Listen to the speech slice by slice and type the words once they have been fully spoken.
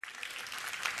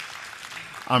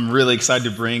I'm really excited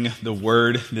to bring the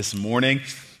word this morning.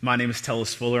 My name is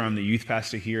Tellis Fuller. I'm the youth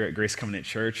pastor here at Grace Covenant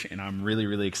Church, and I'm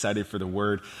really excited for the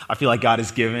word I feel like God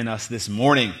has given us this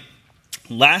morning.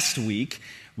 Last week,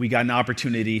 we got an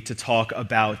opportunity to talk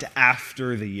about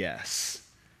after the yes.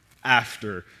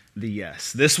 After the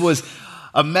yes. This was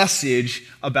a message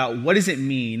about what does it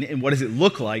mean and what does it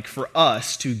look like for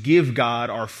us to give God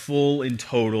our full and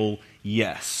total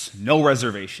yes. No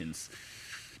reservations.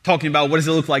 Talking about what does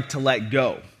it look like to let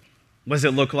go? What does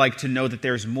it look like to know that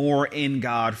there's more in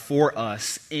God for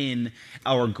us in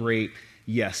our great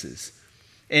yeses?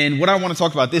 And what I want to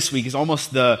talk about this week is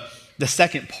almost the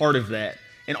second part of that,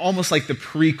 and almost like the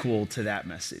prequel to that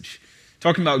message.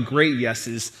 Talking about great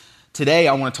yeses, today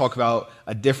I want to talk about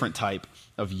a different type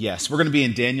of yes. We're going to be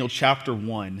in Daniel chapter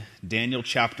 1,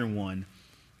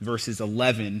 verses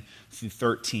 11 through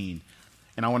 13.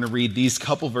 And I want to read these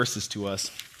couple verses to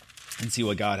us and see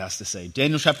what God has to say.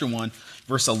 Daniel chapter 1,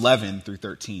 verse 11 through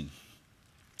 13.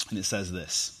 And it says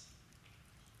this.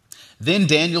 Then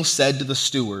Daniel said to the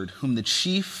steward, whom the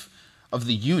chief of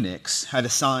the eunuchs had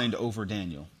assigned over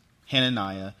Daniel,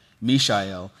 Hananiah,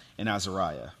 Mishael, and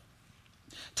Azariah,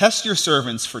 test your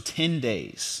servants for 10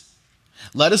 days.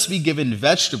 Let us be given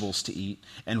vegetables to eat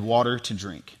and water to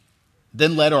drink.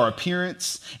 Then let our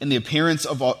appearance and the appearance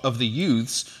of the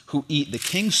youths who eat the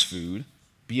king's food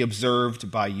be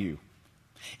observed by you,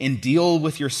 and deal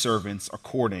with your servants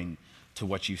according to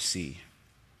what you see.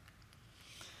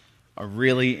 A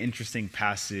really interesting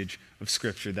passage of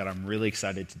scripture that I'm really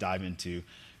excited to dive into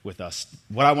with us.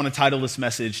 What I want to title this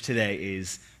message today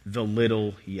is The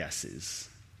Little Yeses.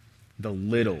 The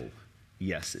Little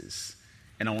Yeses.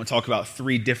 And I want to talk about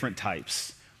three different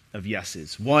types of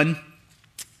yeses. One,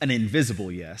 an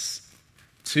invisible yes.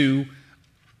 Two,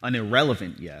 an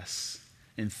irrelevant yes.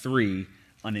 And three,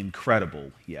 an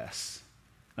incredible yes.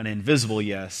 An invisible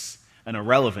yes, an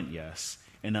irrelevant yes,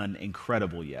 and an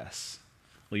incredible yes.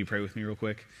 Will you pray with me real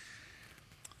quick?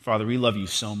 Father, we love you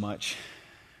so much.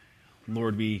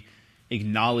 Lord, we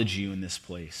acknowledge you in this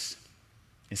place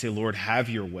and say, Lord, have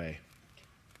your way.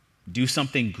 Do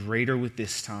something greater with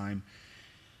this time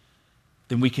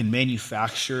than we can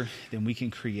manufacture, than we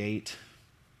can create.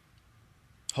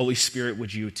 Holy Spirit,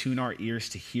 would you attune our ears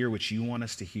to hear what you want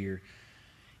us to hear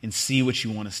and see what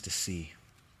you want us to see.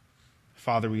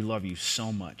 Father, we love you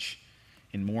so much,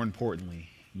 and more importantly,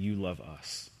 you love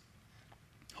us.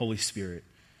 Holy Spirit,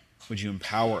 would you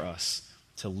empower us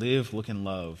to live, look, and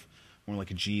love more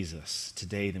like Jesus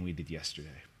today than we did yesterday.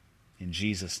 In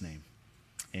Jesus' name,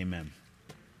 amen.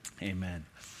 Amen.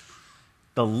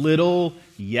 The little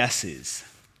yeses.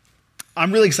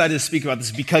 I'm really excited to speak about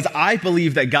this because I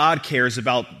believe that God cares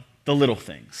about the little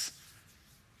things.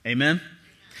 Amen?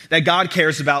 That God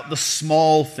cares about the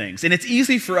small things. And it's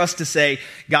easy for us to say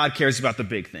God cares about the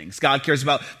big things. God cares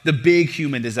about the big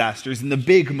human disasters and the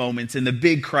big moments and the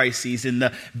big crises and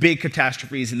the big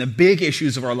catastrophes and the big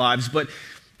issues of our lives. But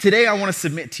today I want to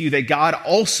submit to you that God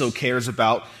also cares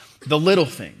about the little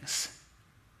things.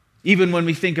 Even when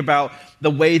we think about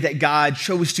the way that God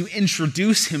chose to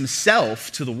introduce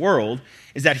himself to the world,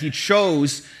 is that he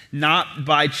chose not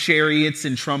by chariots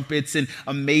and trumpets and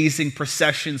amazing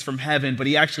processions from heaven, but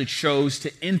he actually chose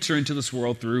to enter into this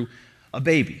world through a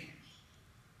baby.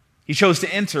 He chose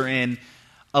to enter in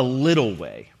a little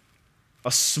way,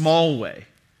 a small way,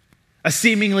 a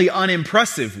seemingly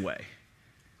unimpressive way,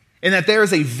 and that there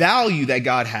is a value that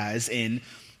God has in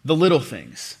the little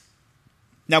things.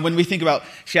 Now, when we think about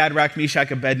Shadrach, Meshach,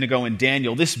 Abednego, and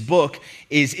Daniel, this book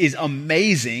is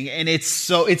amazing, and it's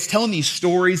telling these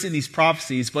stories and these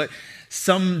prophecies, but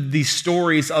these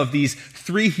stories of these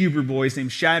three Hebrew boys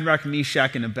named Shadrach,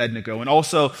 Meshach, and Abednego, and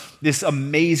also this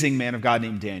amazing man of God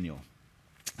named Daniel.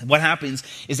 And what happens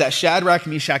is that Shadrach,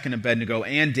 Meshach, and Abednego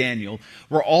and Daniel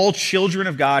were all children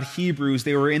of God, Hebrews.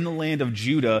 They were in the land of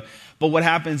Judah. But what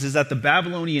happens is that the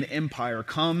Babylonian Empire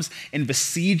comes and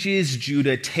besieges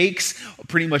Judah, takes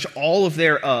pretty much all of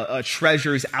their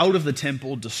treasures out of the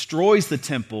temple, destroys the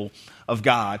temple of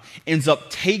God, ends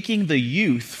up taking the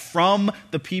youth from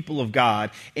the people of God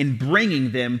and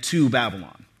bringing them to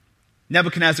Babylon.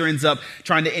 Nebuchadnezzar ends up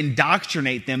trying to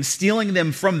indoctrinate them, stealing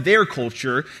them from their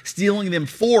culture, stealing them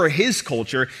for his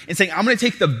culture, and saying, I'm going to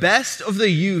take the best of the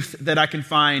youth that I can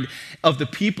find of the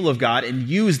people of God and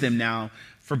use them now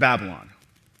for Babylon.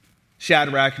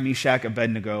 Shadrach, Meshach,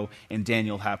 Abednego, and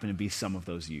Daniel happen to be some of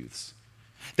those youths.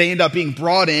 They end up being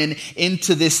brought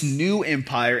into this new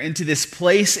empire, into this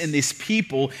place and this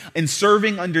people, and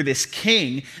serving under this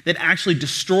king that actually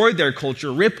destroyed their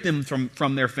culture, ripped them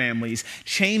from their families,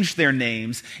 changed their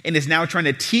names, and is now trying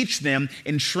to teach them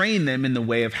and train them in the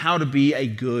way of how to be a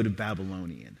good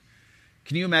Babylonian.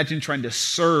 Can you imagine trying to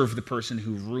serve the person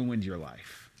who ruined your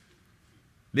life?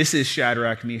 This is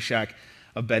Shadrach, Meshach,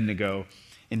 Abednego,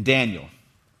 and Daniel.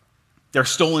 They're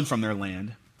stolen from their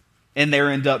land, and they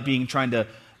end up trying to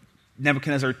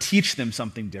Nebuchadnezzar teach them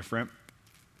something different.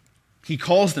 He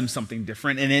calls them something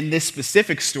different, and in this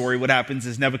specific story, what happens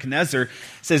is Nebuchadnezzar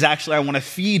says, actually, I want to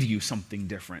feed you something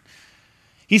different.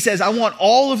 He says, I want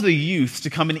all of the youth to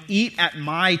come and eat at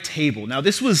my table. Now,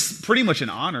 this was pretty much an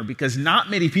honor because not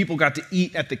many people got to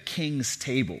eat at the king's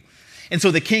table. And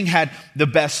so the king had the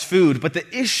best food. But the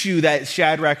issue that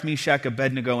Shadrach, Meshach,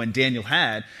 Abednego, and Daniel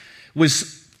had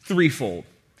was threefold.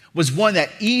 Was one, that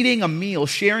eating a meal,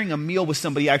 sharing a meal with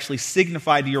somebody actually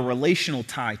signified your relational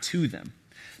tie to them.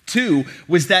 Two,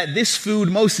 was that this food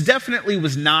most definitely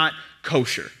was not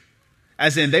kosher.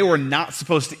 As in, they were not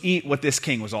supposed to eat what this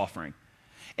king was offering.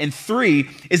 And three,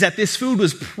 is that this food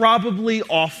was probably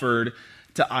offered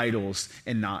to idols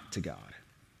and not to God.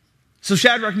 So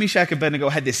Shadrach, Meshach, Abednego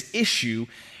had this issue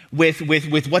with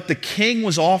what the king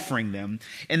was offering them,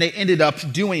 and they ended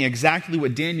up doing exactly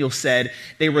what Daniel said.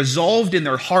 They resolved in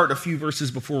their heart, a few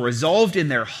verses before, resolved in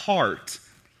their heart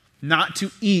not to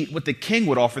eat what the king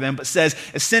would offer them, but says,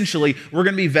 essentially, we're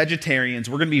going to be vegetarians,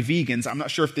 we're going to be vegans. I'm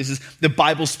not sure if this is the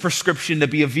Bible's prescription to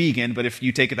be a vegan, but if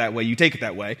you take it that way, you take it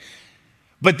that way.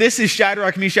 But this is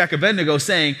Shadrach, Meshach, Abednego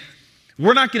saying,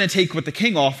 we're not going to take what the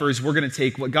king offers, we're going to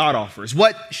take what God offers.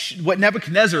 What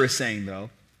Nebuchadnezzar is saying,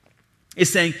 though,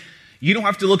 is saying, you don't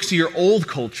have to look to your old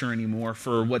culture anymore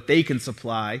for what they can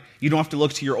supply. You don't have to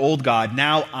look to your old God.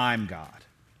 Now I'm God.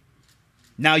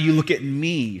 Now you look at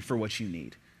me for what you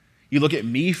need. You look at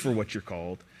me for what you're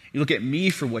called. You look at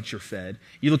me for what you're fed.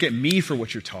 You look at me for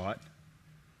what you're taught.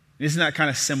 Isn't that kind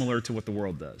of similar to what the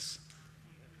world does?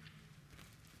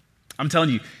 I'm telling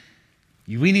you,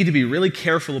 we need to be really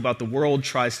careful about the world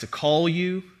tries to call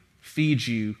you, feed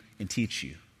you, and teach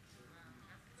you.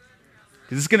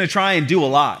 Because it's going to try and do a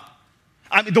lot.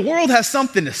 I mean, the world has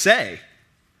something to say.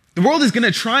 The world is going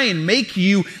to try and make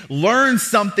you learn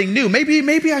something new.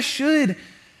 Maybe I should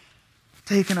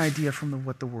take an idea from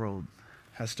what the world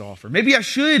has to offer. Maybe I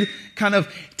should kind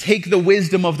of take the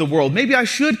wisdom of the world. Maybe I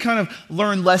should kind of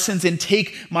learn lessons and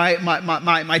take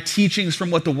my teachings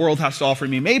from what the world has to offer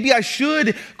me. Maybe I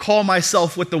should call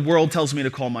myself what the world tells me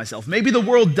to call myself. Maybe the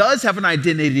world does have an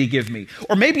identity to give me.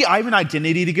 Or maybe I have an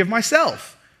identity to give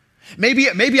myself.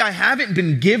 Maybe I haven't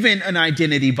been given an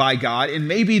identity by God, and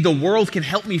maybe the world can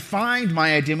help me find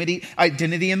my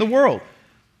identity in the world.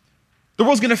 The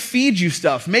world's going to feed you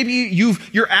stuff. Maybe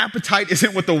your appetite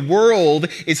isn't what the world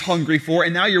is hungry for,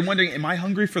 and now you're wondering, am I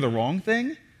hungry for the wrong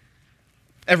thing?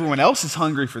 Everyone else is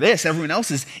hungry for this. Everyone else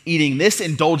is eating this,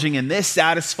 indulging in this,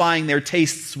 satisfying their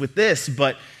tastes with this,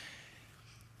 but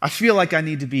I feel like I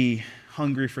need to be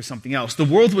hungry for something else. The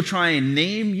world will try and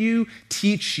name you,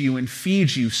 teach you, and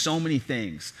feed you so many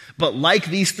things. But like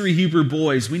these three Hebrew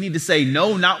boys, we need to say,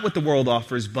 no, not what the world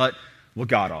offers, but what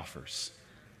God offers.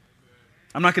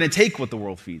 I'm not going to take what the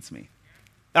world feeds me.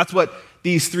 That's what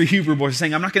these three Hebrew boys are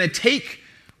saying. I'm not going to take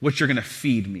what you're going to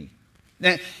feed me.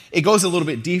 Now, it goes a little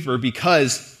bit deeper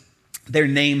because their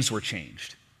names were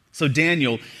changed. So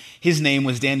Daniel, his name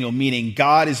was Daniel, meaning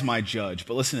God is my judge.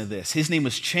 But listen to this. His name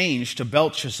was changed to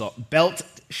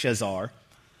Belteshazzar,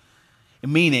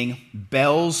 meaning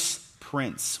Bel's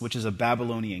prince, which is a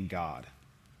Babylonian god.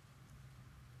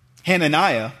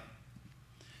 Hananiah,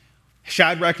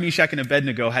 Shadrach, Meshach, and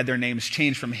Abednego had their names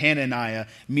changed from Hananiah,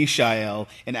 Mishael,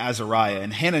 and Azariah.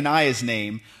 And Hananiah's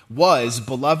name was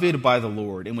beloved by the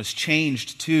Lord and was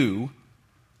changed to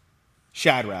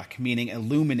Shadrach, meaning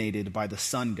illuminated by the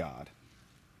sun god.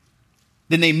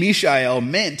 The name Mishael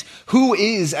meant who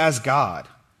is as God,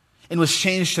 and was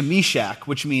changed to Meshach,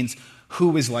 which means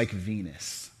who is like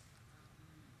Venus.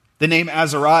 The name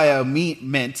Azariah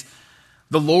meant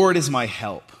the Lord is my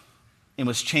help, and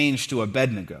was changed to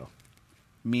Abednego,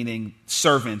 meaning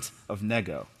servant of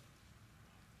Nego,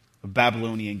 a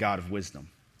Babylonian god of wisdom.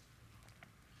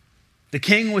 The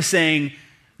king was saying,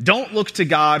 don't look to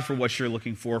God for what you're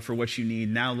looking for what you need.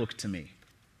 Now look to me.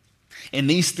 And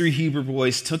these three Hebrew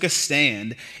boys took a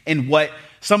stand in what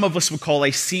some of us would call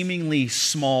a seemingly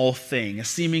small thing, a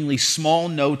seemingly small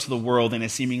no to the world, and a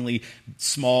seemingly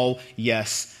small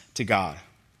yes to God.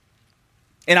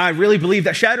 And I really believe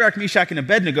that Shadrach, Meshach, and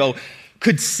Abednego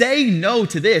could say no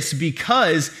to this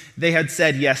because they had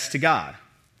said yes to God.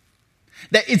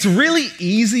 That it's really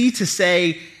easy to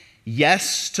say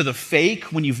yes to the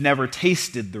fake when you've never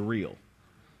tasted the real.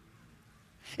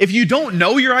 If you don't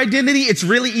know your identity, it's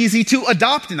really easy to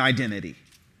adopt an identity.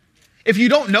 If you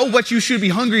don't know what you should be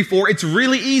hungry for, it's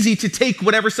really easy to take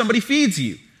whatever somebody feeds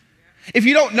you. If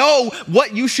you don't know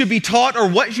what you should be taught or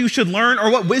what you should learn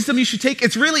or what wisdom you should take,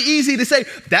 it's really easy to say,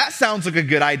 that sounds like a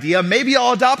good idea. Maybe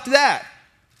I'll adopt that.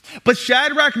 But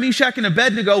Shadrach, Meshach, and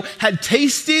Abednego had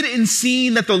tasted and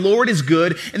seen that the Lord is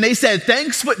good, and they said,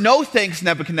 thanks, but no thanks,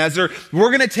 Nebuchadnezzar. We're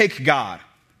going to take God.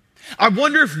 I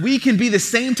wonder if we can be the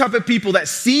same type of people that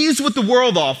sees what the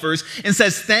world offers and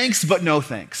says, thanks, but no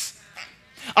thanks.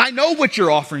 I know what you're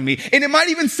offering me, and it might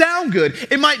even sound good.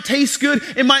 It might taste good.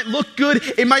 It might look good.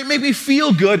 It might make me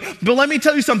feel good. But let me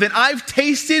tell you something. I've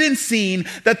tasted and seen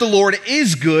that the Lord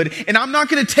is good, and I'm not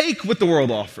going to take what the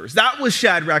world offers. That was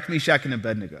Shadrach, Meshach, and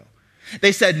Abednego.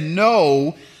 They said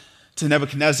no to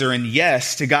Nebuchadnezzar and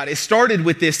yes to God. It started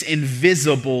with this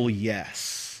invisible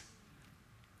yes.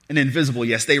 An invisible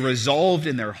yes. They resolved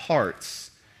in their hearts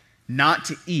not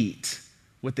to eat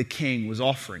what the king was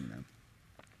offering them.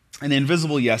 An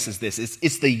invisible yes is this.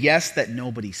 It's the yes that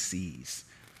nobody sees.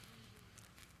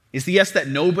 It's the yes that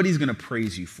nobody's going to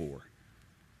praise you for.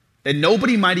 That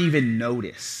nobody might even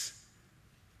notice.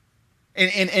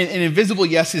 And an invisible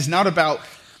yes is not about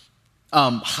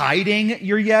hiding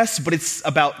your yes, but it's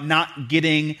about not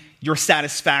getting your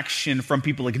satisfaction from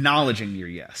people acknowledging your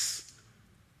yes.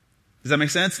 Does that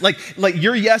make sense? Like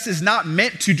your yes is not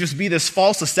meant to just be this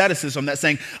false asceticism that's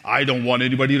saying, I don't want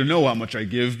anybody to know how much I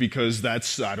give because I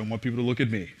don't want people to look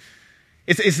at me.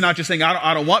 It's not just saying,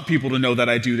 I don't want people to know that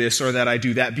I do this or that I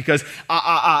do that because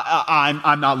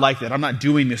I'm not like that. I'm not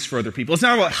doing this for other people. It's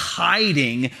not about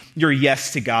hiding your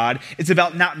yes to God. It's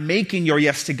about not making your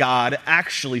yes to God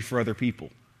actually for other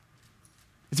people.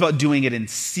 It's about doing it in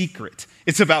secret.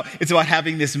 It's about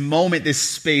having this moment, this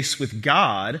space with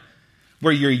God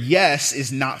where your yes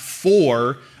is not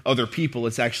for other people,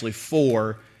 it's actually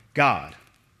for God.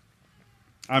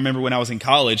 I remember when I was in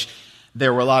college,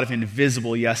 there were a lot of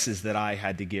invisible yeses that I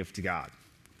had to give to God.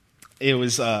 It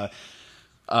was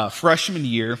freshman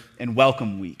year and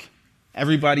welcome week.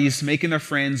 Everybody's making their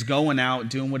friends, going out,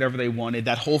 doing whatever they wanted.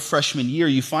 That whole freshman year,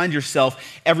 you find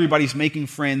yourself, everybody's making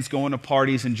friends, going to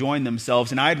parties, enjoying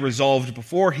themselves. And I had resolved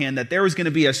beforehand that there was going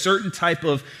to be a certain type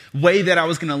of way that I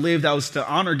was going to live that was to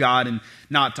honor God and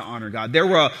not to honor God. There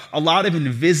were a lot of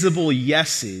invisible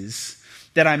yeses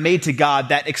that I made to God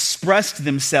that expressed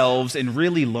themselves in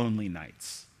really lonely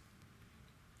nights,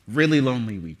 really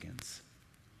lonely weekends.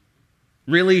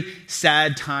 Really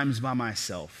sad times by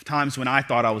myself, times when I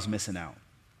thought I was missing out.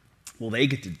 Well, they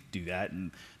get to do that, and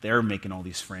they're making all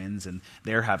these friends, and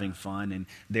they're having fun, and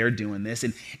they're doing this.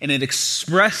 And it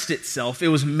expressed itself. It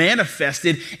was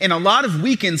manifested in a lot of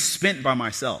weekends spent by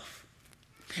myself.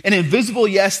 An invisible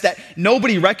yes that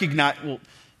nobody recognized. Well,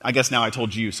 I guess now I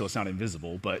told you, so it's not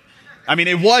invisible, but I mean,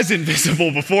 it was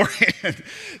invisible beforehand.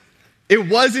 It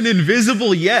was an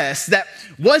invisible yes that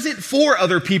wasn't for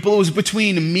other people. It was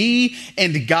between me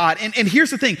and God. And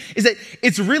here's the thing, is that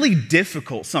it's really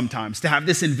difficult sometimes to have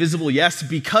this invisible yes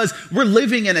because we're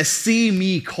living in a see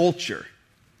me culture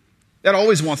that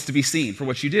always wants to be seen for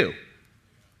what you do,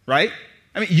 right?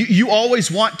 I mean, you always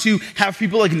want to have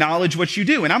people acknowledge what you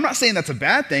do. And I'm not saying that's a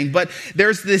bad thing, but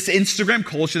there's this Instagram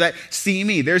culture that see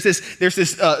me. There's this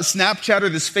Snapchat or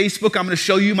this Facebook, I'm going to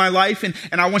show you my life and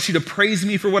I want you to praise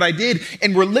me for what I did.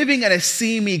 And we're living in a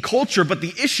see me culture, but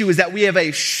the issue is that we have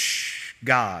a shh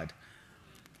God.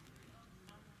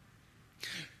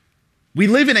 We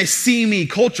live in a see me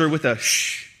culture with a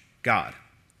shh God.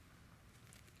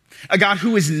 A God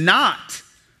who is not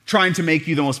trying to make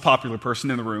you the most popular person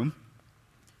in the room,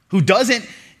 who doesn't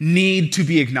need to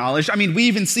be acknowledged. I mean, we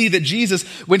even see that Jesus,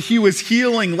 when he was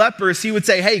healing lepers, he would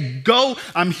say, hey, go,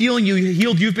 I'm healing you,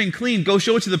 healed, you've been clean, go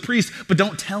show it to the priest, but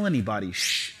don't tell anybody,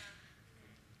 shh.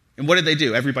 And what did they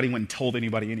do? Everybody went and told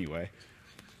anybody anyway.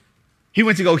 He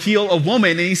went to go heal a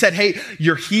woman, and he said, hey,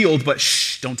 you're healed, but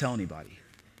shh, don't tell anybody.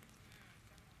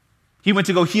 He went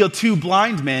to go heal 2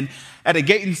 blind men at a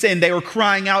gate, and they were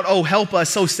crying out, oh, help us,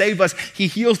 so save us. He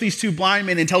heals these 2 blind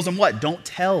men and tells them what? Don't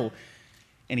tell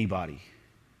anybody.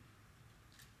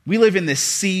 We live in this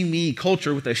see me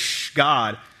culture with a shh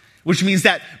God, which means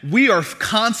that we are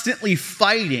constantly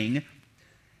fighting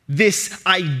this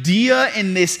idea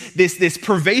and this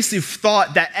pervasive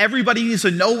thought that everybody needs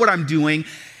to know what I'm doing.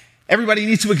 Everybody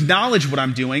needs to acknowledge what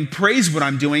I'm doing, praise what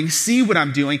I'm doing, see what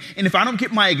I'm doing. And if I don't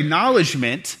get my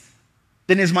acknowledgement,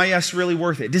 then is my yes really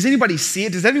worth it? Does anybody see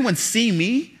it? Does anyone see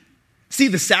me? See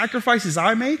the sacrifices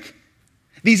I make?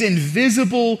 These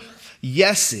invisible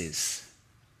yeses.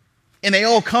 And they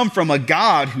all come from a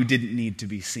God who didn't need to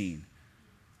be seen.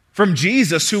 From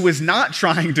Jesus, who was not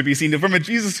trying to be seen, from a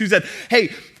Jesus who said,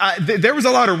 hey, there was a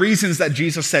lot of reasons that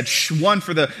Jesus said, one,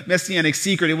 for the messianic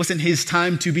secret, it wasn't his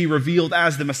time to be revealed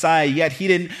as the Messiah, yet he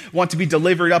didn't want to be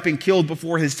delivered up and killed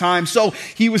before his time. So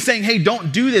he was saying, hey,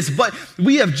 don't do this. But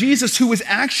we have Jesus who was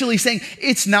actually saying,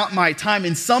 it's not my time.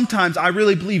 And sometimes I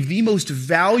really believe the most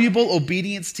valuable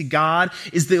obedience to God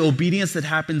is the obedience that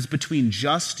happens between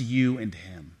just you and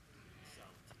him.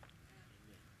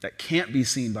 That can't be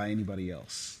seen by anybody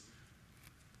else.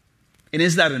 And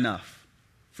is that enough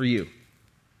for you?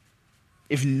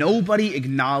 If nobody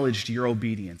acknowledged your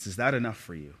obedience, is that enough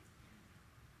for you?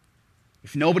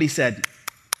 If nobody said,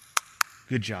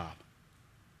 good job,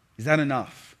 is that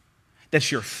enough?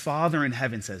 That your Father in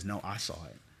heaven says, no, I saw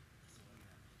it.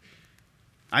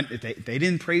 They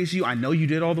didn't praise you. I know you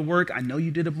did all the work. I know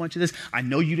you did a bunch of this. I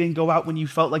know you didn't go out when you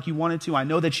felt like you wanted to. I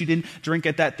know that you didn't drink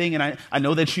at that thing. And I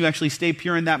know that you actually stayed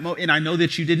pure in that moment. And I know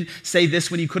that you didn't say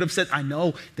this when you could have said, I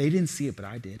know they didn't see it, but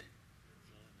I did.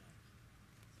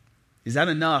 Is that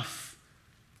enough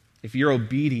if your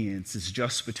obedience is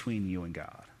just between you and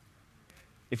God?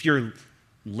 If your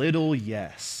little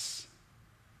yes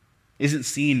isn't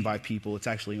seen by people, it's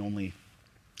actually only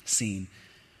seen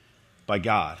by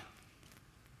God.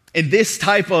 And this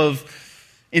type of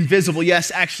invisible yes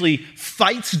actually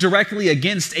fights directly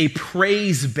against a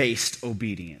praise-based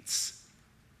obedience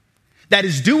that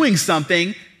is doing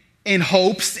something in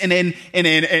hopes and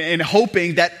in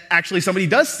hoping that actually somebody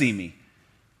does see me.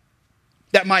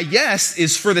 That my yes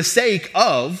is for the sake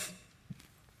of,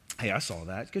 hey, I saw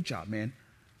that. Good job, man.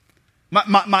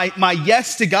 My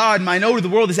yes to God, my no to the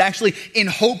world is actually in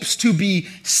hopes to be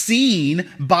seen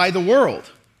by the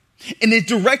world. And it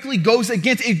directly goes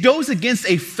against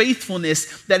a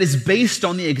faithfulness that is based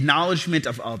on the acknowledgement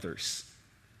of others.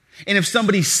 And if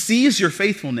somebody sees your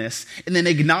faithfulness and then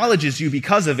acknowledges you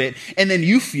because of it, and then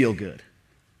you feel good,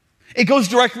 it goes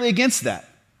directly against that.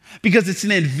 Because it's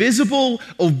an invisible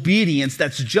obedience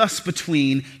that's just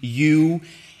between you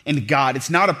and God.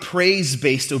 It's not a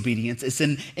praise-based obedience. It's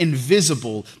an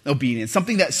invisible obedience.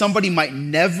 Something that somebody might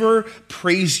never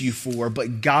praise you for,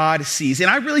 but God sees. And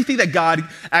I really think that God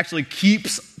actually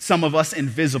keeps some of us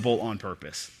invisible on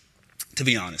purpose, to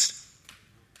be honest.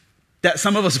 That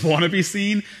some of us want to be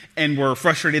seen, and we're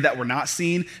frustrated that we're not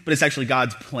seen, but it's actually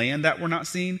God's plan that we're not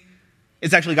seen.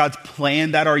 It's actually God's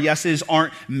plan that our yeses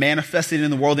aren't manifested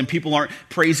in the world and people aren't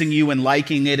praising you and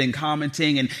liking it and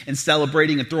commenting and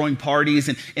celebrating and throwing parties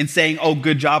and saying, oh,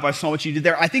 good job, I saw what you did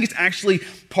there. I think it's actually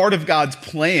part of God's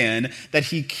plan that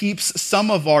he keeps some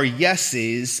of our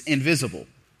yeses invisible.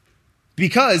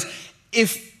 Because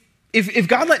if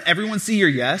God let everyone see your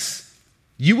yes,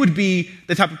 you would be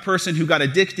the type of person who got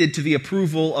addicted to the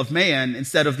approval of man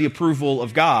instead of the approval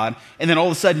of God. And then all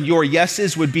of a sudden your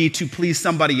yeses would be to please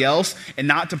somebody else and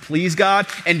not to please God.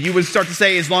 And you would start to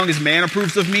say, as long as man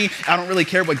approves of me, I don't really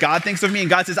care what God thinks of me.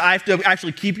 And God says, I have to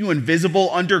actually keep you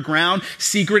invisible, underground,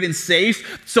 secret and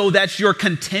safe so that your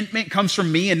contentment comes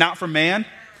from me and not from man.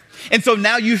 And so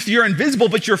now you're invisible,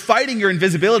 but you're fighting your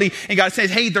invisibility. And God says,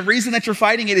 hey, the reason that you're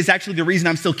fighting it is actually the reason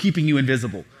I'm still keeping you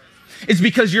invisible. It's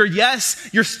because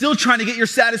you're still trying to get your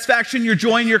satisfaction, your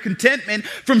joy, and your contentment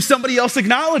from somebody else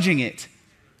acknowledging it.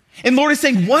 And Lord is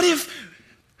saying, what if,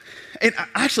 and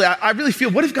actually I really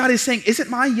feel, what if God is saying, isn't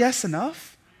my yes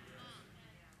enough?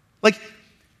 Like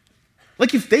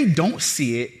if they don't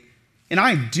see it and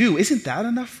I do, isn't that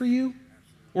enough for you?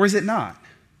 Or is it not?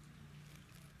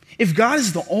 If God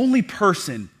is the only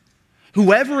person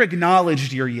who ever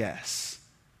acknowledged your yes,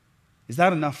 is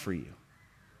that enough for you?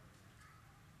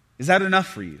 Is that enough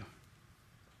for you?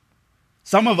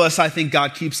 Some of us, I think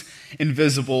God keeps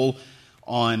invisible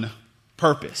on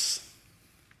purpose.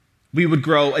 We would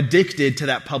grow addicted to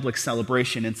that public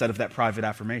celebration instead of that private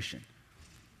affirmation.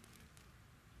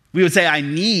 We would say, I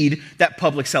need that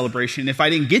public celebration. If I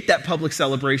didn't get that public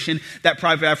celebration, that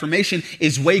private affirmation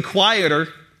is way quieter.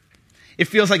 It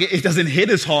feels like it doesn't hit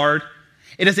as hard.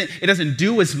 It doesn't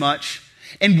do as much.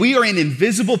 And we are in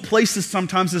invisible places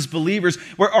sometimes as believers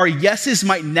where our yeses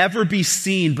might never be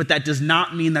seen, but that does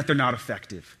not mean that they're not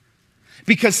effective.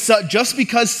 Because just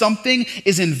because something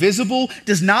is invisible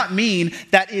does not mean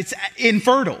that it's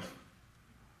infertile.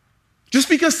 Just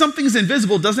because something's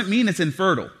invisible doesn't mean it's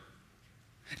infertile.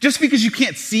 Just because you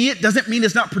can't see it doesn't mean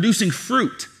it's not producing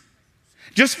fruit.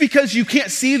 Just because you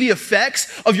can't see the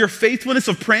effects of your faithfulness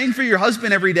of praying for your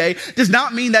husband every day does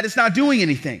not mean that it's not doing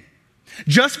anything.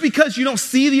 Just because you don't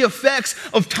see the effects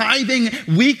of tithing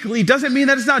weekly doesn't mean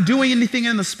that it's not doing anything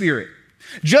in the spirit.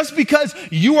 Just because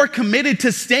you are committed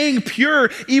to staying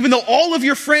pure, even though all of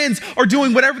your friends are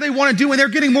doing whatever they want to do and they're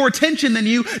getting more attention than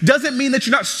you, doesn't mean that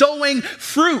you're not sowing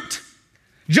fruit.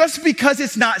 Just because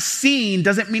it's not seen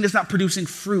doesn't mean it's not producing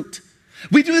fruit.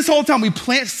 We do this all the time. We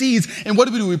plant seeds, and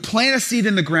what do? We plant a seed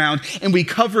in the ground, and we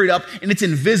cover it up, and it's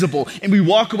invisible, and we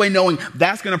walk away knowing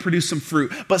that's going to produce some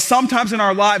fruit. But sometimes in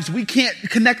our lives, we can't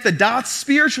connect the dots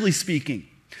spiritually speaking.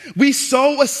 We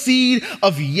sow a seed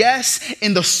of yes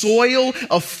in the soil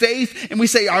of faith, and we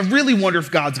say, I really wonder if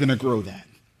God's going to grow that.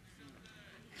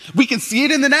 We can see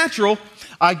it in the natural.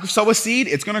 I sow a seed,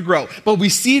 it's going to grow. But we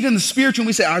see it in the spiritual, and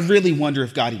we say, I really wonder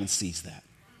if God even sees that.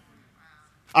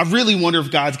 I really wonder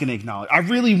if God's going to acknowledge. I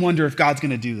really wonder if God's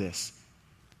going to do this.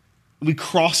 We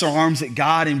cross our arms at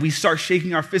God and we start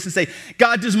shaking our fists and say,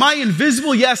 God, does my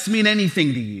invisible yes mean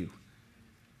anything to you?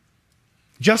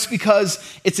 Just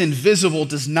because it's invisible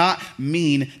does not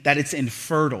mean that it's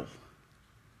infertile.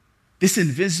 This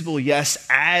invisible yes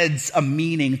adds a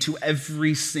meaning to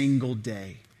every single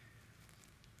day.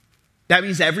 That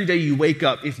means every day you wake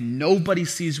up, if nobody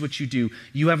sees what you do,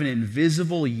 you have an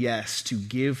invisible yes to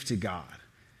give to God.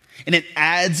 And it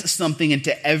adds something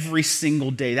into every single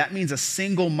day. That means a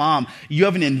single mom, you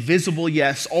have an invisible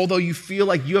yes, although you feel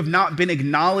like you have not been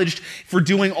acknowledged for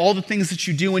doing all the things that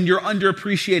you do and you're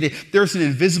underappreciated. There's an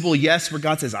invisible yes where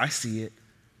God says, I see it.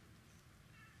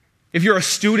 If you're a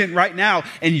student right now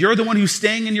and you're the one who's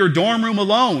staying in your dorm room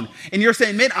alone and you're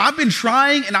saying, man, I've been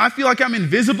trying and I feel like I'm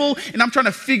invisible and I'm trying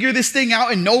to figure this thing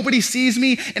out and nobody sees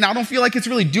me and I don't feel like it's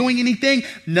really doing anything.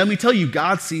 Let me tell you,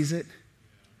 God sees it.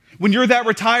 When you're that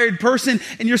retired person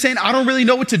and you're saying, I don't really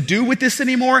know what to do with this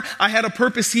anymore. I had a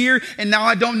purpose here and now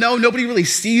I don't know. Nobody really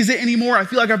sees it anymore. I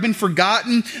feel like I've been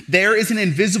forgotten. There is an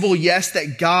invisible yes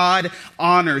that God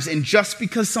honors. And just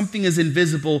because something is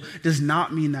invisible does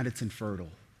not mean that it's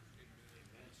infertile.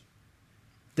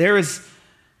 There's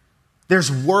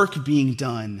work being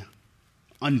done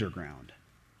underground.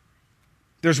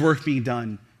 There's work being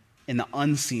done in the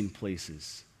unseen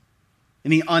places, in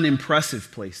the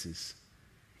unimpressive places,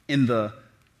 in the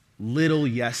little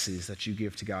yeses that you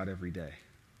give to God every day.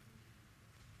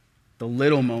 The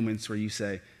little moments where you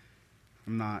say,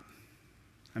 I'm not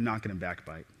going to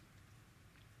backbite.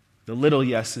 The little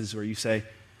yeses where you say,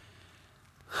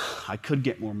 I could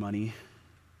get more money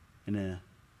in a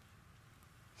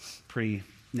pretty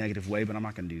negative way, but I'm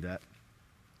not going to do that.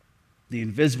 The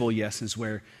invisible yeses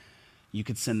where you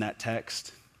could send that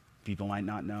text, people might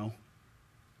not know.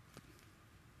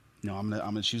 No, I'm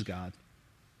going to choose God.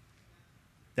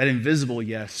 That invisible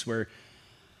yes where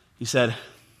you said,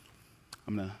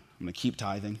 I'm going to keep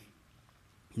tithing.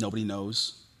 Nobody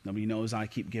knows. Nobody knows I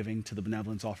keep giving to the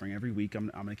benevolence offering every week. I'm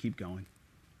going to keep going.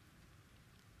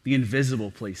 The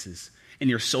invisible places in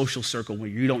your social circle where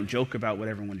you don't joke about what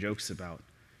everyone jokes about,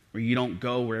 where you don't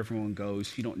go where everyone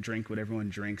goes, you don't drink what everyone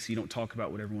drinks, you don't talk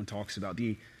about what everyone talks about.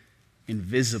 The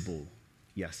invisible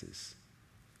yeses.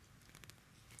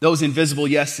 Those invisible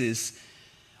yeses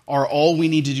are all we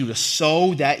need to do to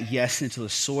sow that yes into the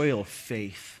soil of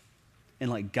faith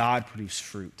and let God produce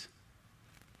fruit.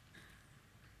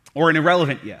 Or an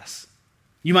irrelevant yes.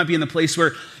 You might be in the place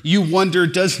where you wonder,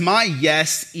 does my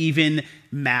yes even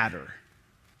matter?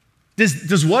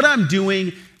 Does what I'm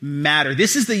doing matter?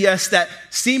 This is the yes that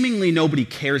seemingly nobody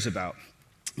cares about.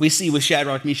 We see with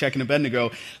Shadrach, Meshach, and Abednego,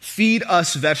 feed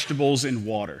us vegetables and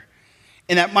water.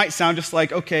 And that might sound just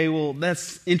like, okay, well,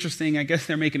 that's interesting. I guess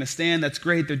they're making a stand. That's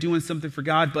great. They're doing something for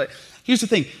God. But here's the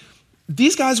thing.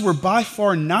 These guys were by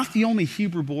far not the only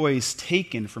Hebrew boys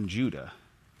taken from Judah.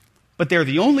 But they're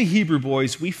the only Hebrew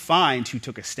boys we find who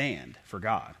took a stand for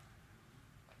God.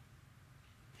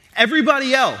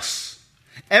 Everybody else,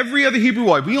 every other Hebrew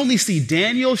boy, we only see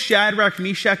Daniel, Shadrach,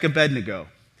 Meshach, Abednego,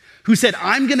 who said,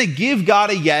 I'm going to give God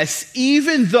a yes,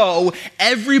 even though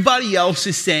everybody else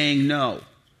is saying no.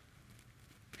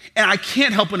 And I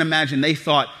can't help but imagine they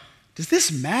thought, does this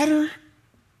matter?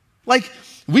 Like,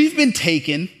 we've been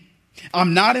taken.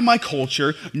 I'm not in my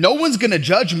culture. No one's going to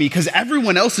judge me because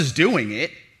everyone else is doing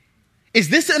it. Is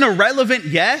this an irrelevant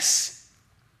yes?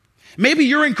 Maybe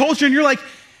you're in culture and you're like,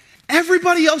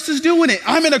 everybody else is doing it.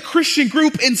 I'm in a Christian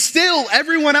group and still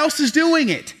everyone else is doing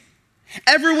it.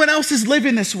 Everyone else is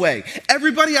living this way.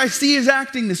 Everybody I see is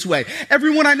acting this way.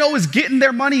 Everyone I know is getting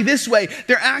their money this way.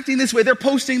 They're acting this way. They're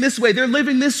posting this way. They're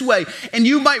living this way. And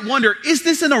you might wonder, is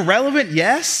this an irrelevant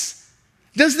yes?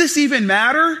 Does this even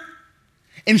matter?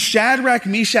 In Shadrach,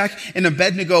 Meshach, and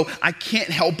Abednego, I can't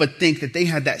help but think that they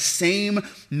had that same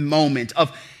moment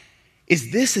of,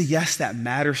 is this a yes that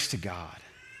matters to God?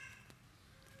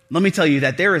 Let me tell you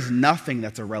that there is nothing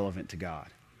that's irrelevant to God.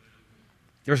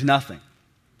 There's nothing.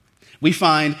 We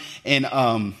find in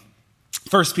 1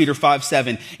 1 Peter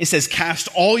 5:7, it says, cast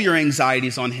all your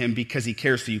anxieties on him because he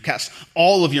cares for you. Cast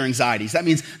all of your anxieties. That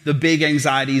means the big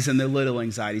anxieties and the little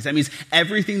anxieties. That means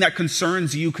everything that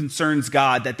concerns you concerns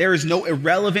God, that there is no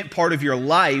irrelevant part of your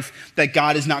life that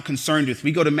God is not concerned with.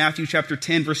 We go to Matthew chapter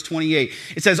 10, verse 28.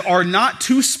 It says, are not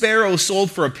 2 sparrows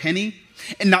sold for a penny?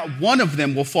 And not one of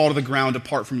them will fall to the ground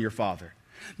apart from your Father.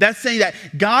 That's saying that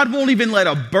God won't even let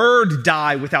a bird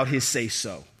die without his say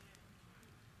so.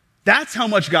 That's how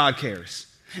much God cares.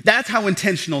 That's how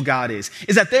intentional God is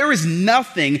that there is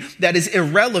nothing that is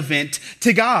irrelevant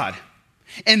to God.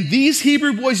 And these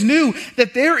Hebrew boys knew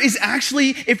that there is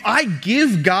actually, if I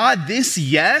give God this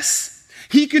yes,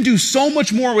 he can do so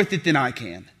much more with it than I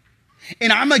can.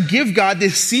 And I'm going to give God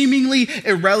this seemingly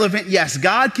irrelevant yes.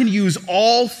 God can use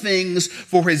all things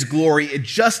for his glory. It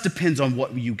just depends on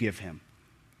what you give him.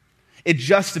 It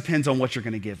just depends on what you're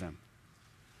going to give him.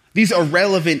 These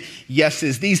irrelevant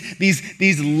yeses,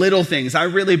 these little things. I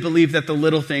really believe that the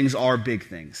little things are big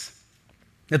things.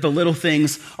 That the little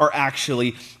things are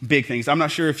actually big things. I'm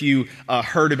not sure if you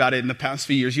heard about it in the past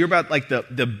few years. You hear about like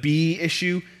the bee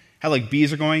issue? How like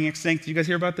bees are going extinct? Did you guys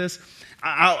hear about this?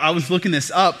 I was looking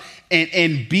this up,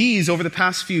 and bees over the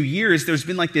past few years, there's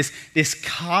been like this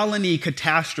colony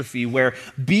catastrophe where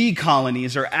bee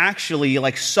colonies are actually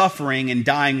like suffering and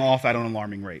dying off at an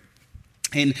alarming rate.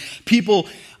 And people,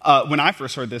 when I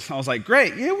first heard this, I was like,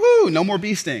 great, yeah, woo, no more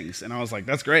bee stings. And I was like,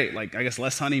 that's great. Like, I guess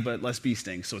less honey, but less bee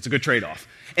stings. So it's a good trade-off.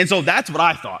 And so that's what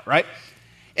I thought, right?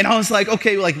 And I was like,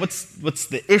 okay, like what's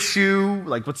the issue?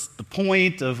 Like, what's the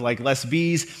point of like less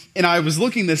bees? And I was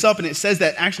looking this up, and it says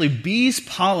that actually bees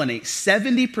pollinate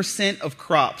 70% of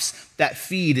crops that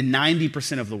feed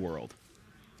 90% of the world.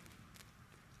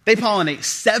 They pollinate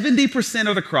 70%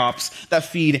 of the crops that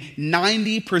feed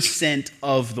 90%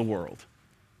 of the world.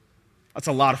 That's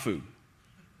a lot of food.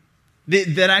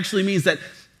 That actually means that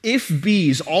if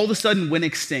bees all of a sudden went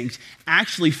extinct,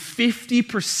 actually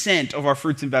 50% of our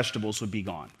fruits and vegetables would be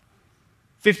gone.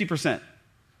 50%.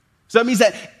 So that means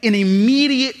that an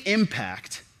immediate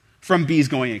impact from bees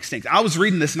going extinct. I was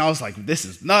reading this and I was like, this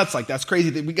is nuts. Like, that's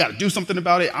crazy. We got to do something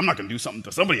about it. I'm not going to do something,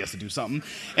 but somebody has to do something.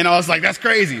 And I was like, that's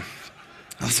crazy.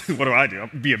 I was like, what do I do?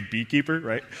 I'll be a beekeeper,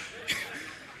 right?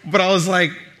 But I was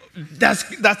like, that's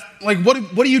like, what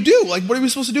do you do? Like, what are we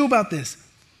supposed to do about this?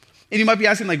 And you might be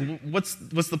asking, like, what's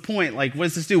the point? Like, what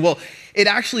does this do? Well, it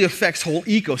actually affects whole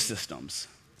ecosystems.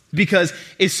 Because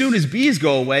as soon as bees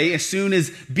go away,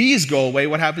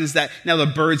 what happens is that now the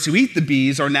birds who eat the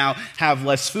bees are now have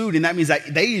less food, and that means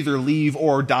that they either leave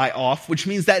or die off, which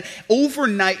means that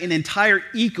overnight an entire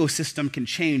ecosystem can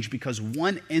change because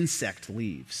one insect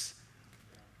leaves.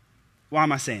 Why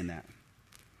am I saying that?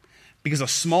 Because a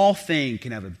small thing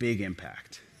can have a big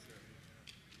impact.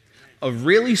 A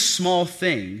really small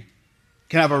thing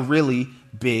can have a really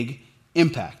big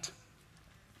impact.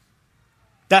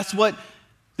 That's what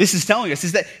this is telling us,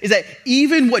 is that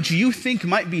even what you think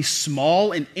might be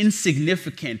small and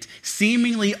insignificant,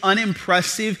 seemingly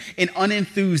unimpressive and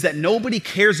unenthused, that nobody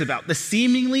cares about, the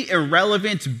seemingly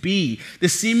irrelevant bee, the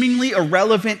seemingly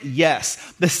irrelevant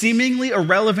yes, the seemingly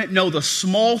irrelevant no, the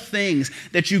small things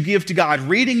that you give to God,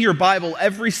 reading your Bible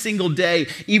every single day,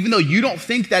 even though you don't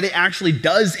think that it actually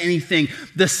does anything,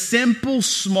 the simple,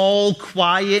 small,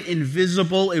 quiet,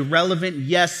 invisible, irrelevant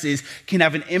yeses can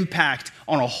have an impact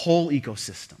on a whole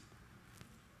ecosystem.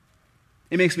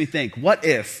 It makes me think, what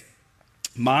if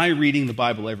my reading the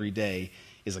Bible every day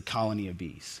is a colony of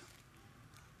bees?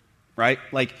 Right?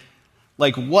 Like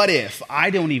what if I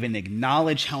don't even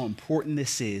acknowledge how important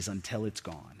this is until it's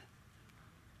gone?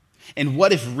 And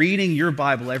what if reading your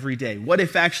Bible every day, what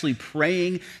if actually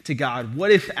praying to God,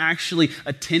 what if actually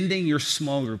attending your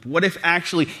small group, what if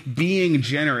actually being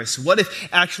generous, what if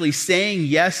actually saying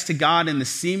yes to God in the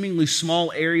seemingly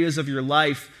small areas of your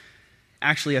life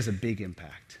actually has a big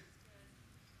impact?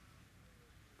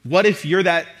 What if you're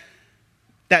that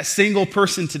single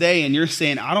person today and you're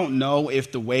saying, I don't know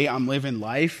if the way I'm living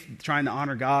life, trying to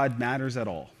honor God, matters at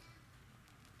all.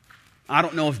 I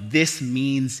don't know if this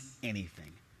means anything.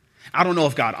 I don't know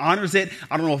if God honors it.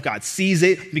 I don't know if God sees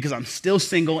it because I'm still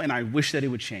single and I wish that it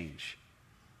would change.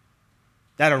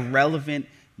 That irrelevant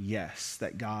yes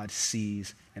that God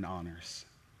sees and honors.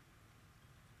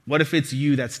 What if it's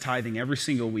you that's tithing every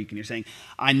single week and you're saying,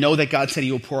 I know that God said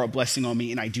he will pour out blessing on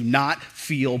me and I do not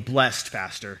feel blessed,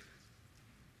 Pastor.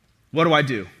 What do I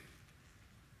do?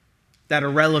 That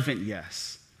irrelevant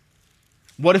yes.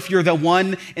 What if you're the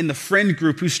one in the friend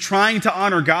group who's trying to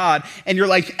honor God and you're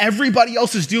like, everybody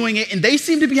else is doing it and they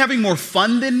seem to be having more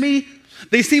fun than me,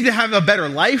 They seem to have a better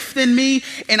life than me.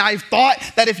 And I thought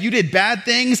that if you did bad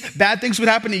things would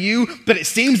happen to you. But it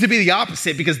seems to be the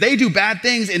opposite because they do bad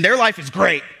things and their life is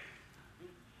great.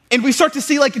 And we start to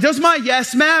see, like, does my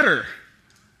yes matter?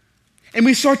 And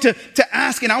we start to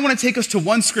ask, and I want to take us to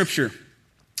one scripture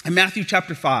in Matthew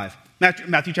chapter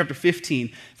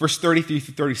 15, verse 33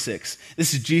 through 36.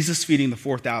 This is Jesus feeding the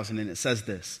 4,000, and it says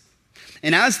this.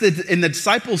 And the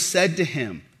disciples said to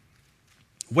him,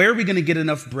 where are we going to get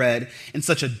enough bread in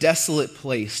such a desolate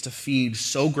place to feed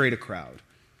so great a crowd?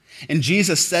 And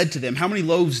Jesus said to them, how many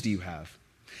loaves do you have?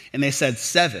 And they said,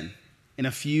 7, and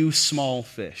a few small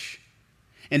fish.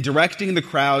 And directing the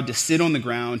crowd to sit on the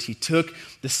ground, he took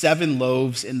the 7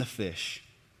 loaves and the fish.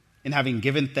 And having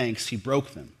given thanks, he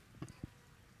broke them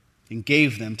and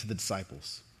gave them to the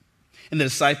disciples. And the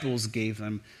disciples gave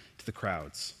them to the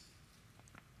crowds.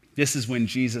 This is when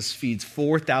Jesus feeds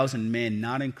 4,000 men,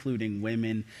 not including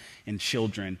women and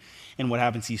children. And what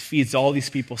happens? He feeds all these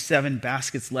people, 7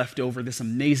 baskets left over, this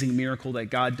amazing miracle that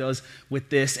God does with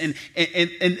this. And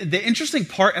the interesting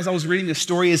part as I was reading this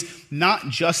story is not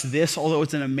just this, although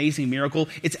it's an amazing miracle,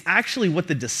 it's actually what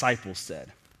the disciples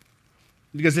said.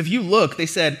 Because if you look, they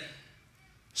said,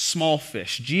 small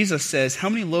fish. Jesus says, how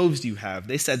many loaves do you have?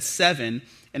 They said 7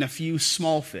 and a few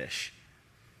small fish.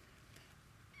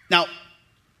 Now,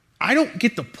 I don't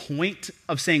get the point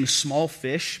of saying small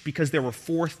fish because there were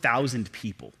 4,000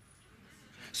 people.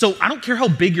 So I don't care how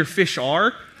big your fish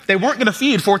are, they weren't going to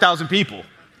feed 4,000 people,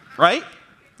 right?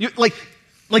 Like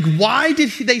why did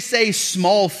they say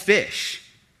small fish?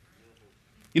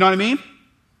 You know what I mean?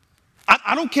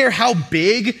 I don't care how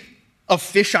big a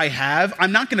fish I have,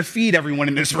 I'm not going to feed everyone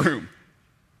in this room.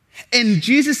 And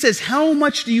Jesus says, how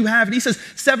much do you have? And he says,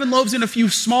 7 loaves and a few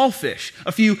small fish.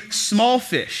 A few small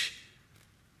fish.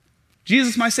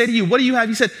 Jesus might say to you, what do you have?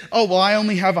 You said, oh, well, I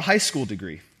only have a high school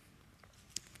degree.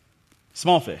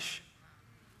 Small fish.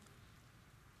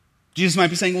 Jesus might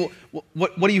be saying, well,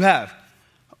 what do you have?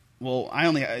 Well,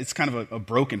 it's kind of a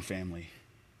broken family.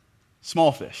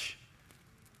 Small fish.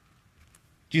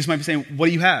 Jesus might be saying, what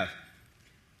do you have?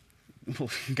 Well,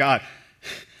 God,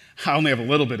 I only have a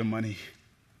little bit of money.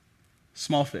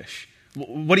 Small fish.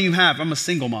 What do you have? I'm a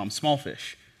single mom. Small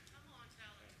fish.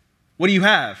 What do you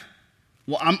have?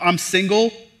 Well, I'm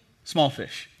single. Small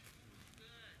fish.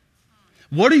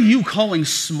 What are you calling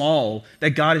small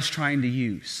that God is trying to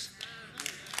use?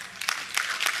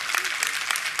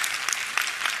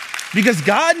 Because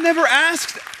God never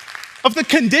asked of the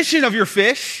condition of your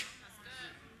fish.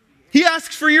 He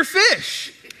asks for your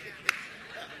fish.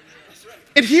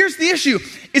 And here's the issue,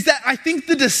 is that I think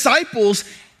the disciples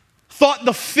thought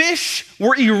the fish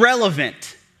were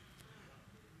irrelevant.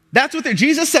 That's what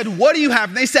Jesus said, what do you have?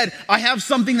 And they said, I have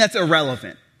something that's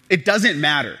irrelevant. It doesn't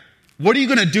matter. What are you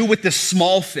going to do with this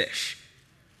small fish?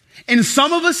 And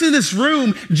some of us in this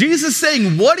room, Jesus is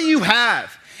saying, what do you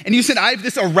have? And you said, I have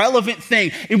this irrelevant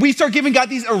thing. And we start giving God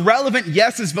these irrelevant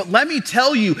yeses. But let me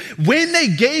tell you, when they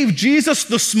gave Jesus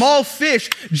the small fish,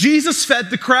 Jesus fed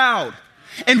the crowd.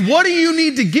 And what do you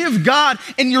need to give God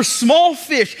in your small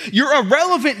fish, your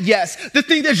irrelevant yes, the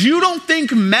thing that you don't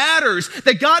think matters,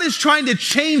 that God is trying to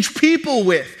change people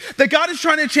with, that God is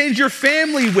trying to change your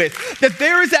family with, that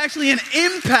there is actually an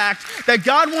impact that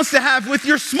God wants to have with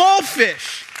your small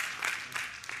fish.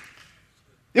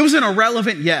 It was an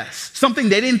irrelevant yes, something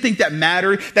they didn't think that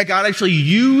mattered, that God actually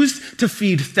used to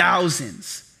feed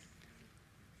thousands.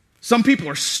 Some people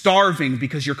are starving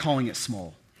because you're calling it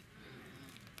small.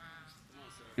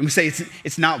 And we say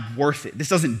it's not worth it. This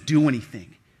doesn't do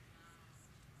anything.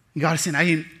 And God is saying, I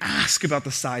didn't ask about the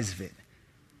size of it.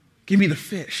 Give me the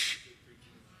fish.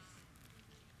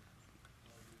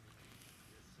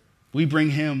 We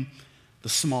bring him the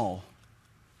small,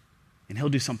 and he'll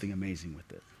do something amazing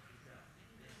with it.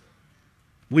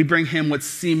 We bring him what's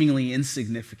seemingly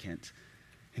insignificant,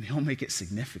 and he'll make it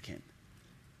significant.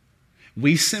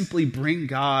 We simply bring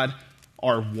God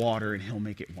our water, and he'll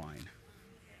make it wine.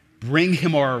 Bring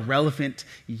him our irrelevant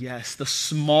yes, the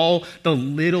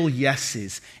little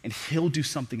yeses, and he'll do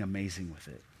something amazing with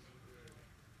it.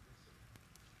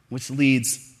 Which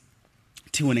leads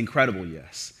to an incredible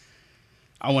yes.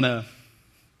 I want to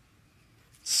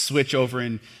switch over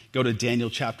and go to Daniel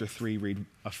chapter 3, read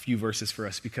a few verses for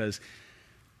us, because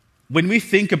when we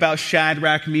think about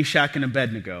Shadrach, Meshach, and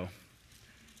Abednego,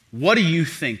 what do you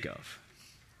think of?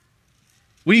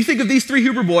 When you think of these 3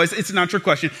 Hebrew boys, it's not your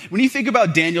question. When you think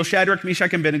about Daniel, Shadrach,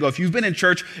 Meshach, and Abednego, if you've been in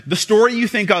church, the story you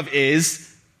think of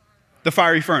is the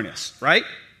fiery furnace, right?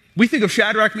 We think of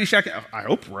Shadrach, Meshach, I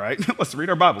hope, right? Let's read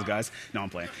our Bibles, guys. No, I'm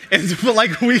playing. But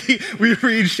like we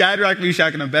read Shadrach,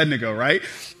 Meshach, and Abednego, right?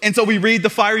 And so we read the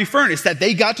fiery furnace, that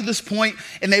they got to this point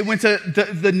and they went to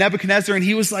the Nebuchadnezzar and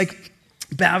he was like,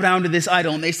 bow down to this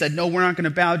idol. And they said, no, we're not going to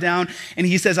bow down. And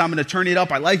he says, I'm going to turn it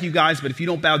up. I like you guys, but if you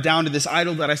don't bow down to this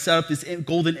idol that I set up, this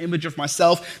golden image of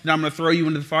myself, then I'm going to throw you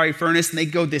into the fiery furnace. And they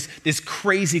go this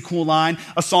crazy cool line,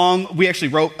 a song. We actually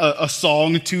wrote a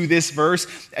song to this verse,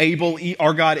 Able,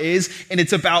 Our God Is. And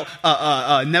it's about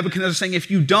Nebuchadnezzar saying, if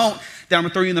you don't, then I'm going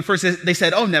to throw you in the first. They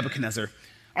said, oh, Nebuchadnezzar,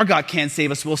 our God can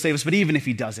save us, will save us. But even if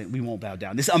he doesn't, we won't bow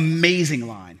down. This amazing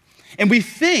line. And we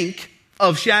think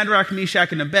of Shadrach,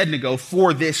 Meshach, and Abednego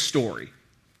for this story.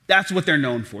 That's what they're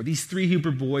known for. These 3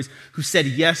 Hebrew boys who said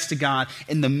yes to God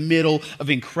in the middle of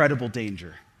incredible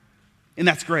danger. And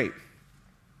that's great.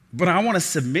 But I want to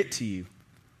submit to you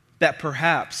that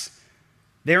perhaps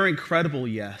their incredible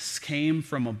yes came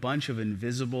from a bunch of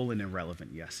invisible and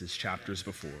irrelevant yeses chapters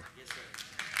before.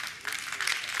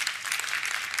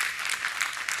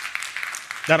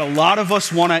 That a lot of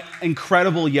us want an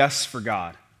incredible yes for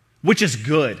God, which is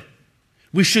good.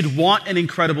 We should want an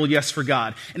incredible yes for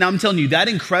God. And I'm telling you, that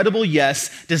incredible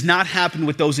yes does not happen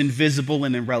with those invisible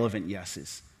and irrelevant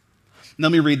yeses.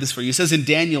 Let me read this for you. It says in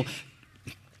Daniel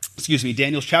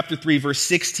chapter 3, verse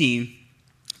 16.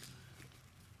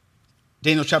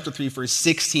 Daniel chapter 3, verse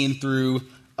 16 through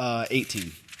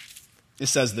 18. It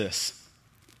says this.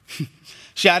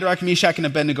 Shadrach, Meshach, and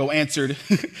Abednego answered,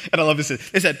 and I love this.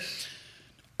 They said,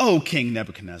 O King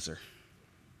Nebuchadnezzar,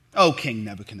 O King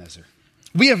Nebuchadnezzar,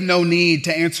 we have no need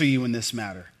to answer you in this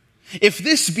matter. If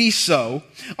this be so,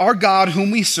 our God whom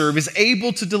we serve is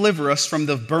able to deliver us from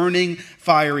the burning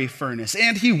fiery furnace,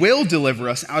 and he will deliver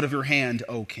us out of your hand,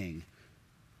 O king.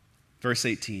 Verse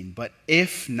 18, but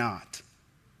if not,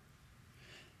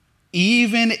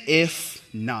 even if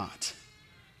not,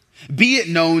 be it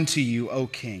known to you, O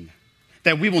king,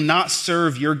 that we will not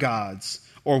serve your gods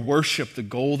or worship the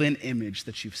golden image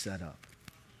that you've set up.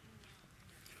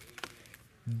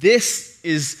 This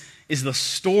is the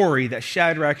story that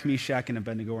Shadrach, Meshach, and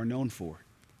Abednego are known for.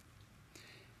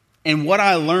 And what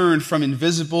I learned from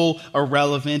invisible,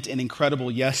 irrelevant, and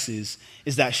incredible yeses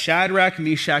is that Shadrach,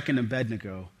 Meshach, and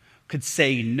Abednego could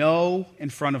say no in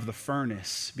front of the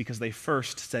furnace because they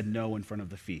first said no in front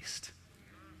of the feast.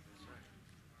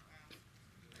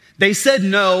 They said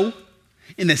no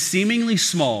in the seemingly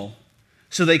small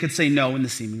so they could say no in the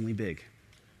seemingly big.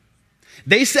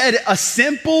 They said a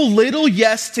simple little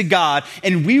yes to God,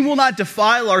 and we will not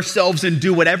defile ourselves and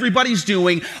do what everybody's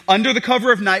doing under the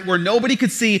cover of night where nobody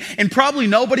could see and probably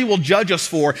nobody will judge us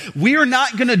for. We are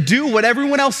not going to do what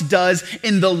everyone else does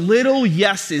in the little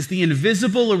yeses, the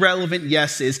invisible, irrelevant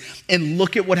yeses. And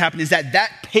look at what happened is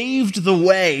that paved the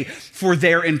way for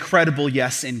their incredible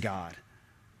yes in God.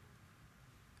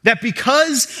 That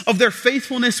because of their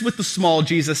faithfulness with the small,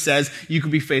 Jesus says, you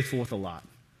can be faithful with a lot.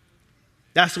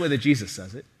 That's the way that Jesus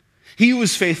says it. He who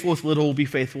is faithful with little will be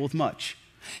faithful with much.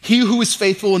 He who is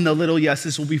faithful in the little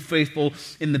yeses will be faithful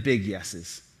in the big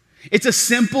yeses. It's a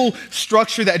simple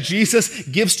structure that Jesus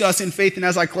gives to us in faith. And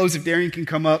as I close, if Darian can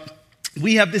come up,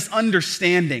 we have this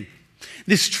understanding,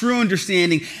 this true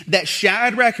understanding that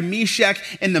Shadrach,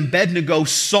 Meshach, and Abednego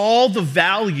saw the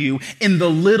value in the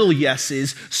little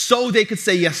yeses so they could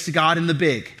say yes to God in the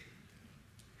big.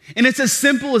 And it's as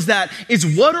simple as that. It's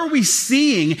what are we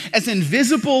seeing as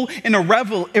invisible and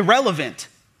irrelevant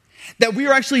that we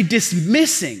are actually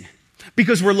dismissing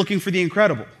because we're looking for the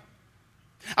incredible.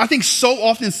 I think so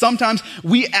often, sometimes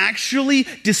we actually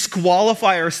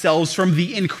disqualify ourselves from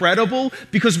the incredible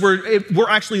because we're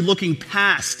actually looking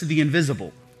past the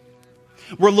invisible.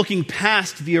 We're looking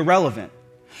past the irrelevant.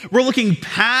 We're looking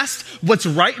past what's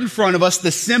right in front of us,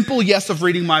 the simple yes of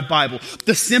reading my Bible,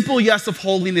 the simple yes of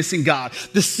holiness in God,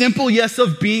 the simple yes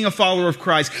of being a follower of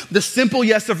Christ, the simple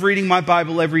yes of reading my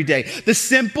Bible every day, the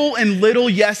simple and little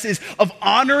yeses of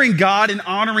honoring God and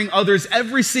honoring others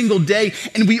every single day.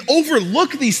 And we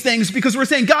overlook these things because we're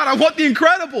saying, God, I want the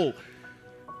incredible.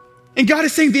 And God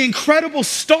is saying the incredible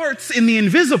starts in the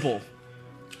invisible.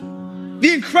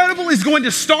 The incredible is going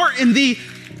to start in the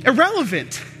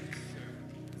irrelevant.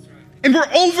 And we're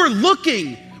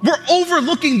overlooking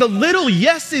the little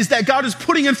yeses that God is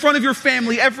putting in front of your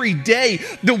family every day.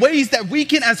 The ways that we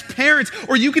can as parents,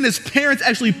 or you can as parents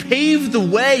actually pave the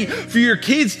way for your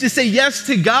kids to say yes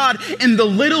to God in the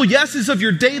little yeses of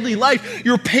your daily life.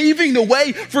 You're paving the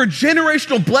way for a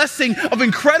generational blessing of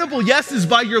incredible yeses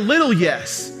by your little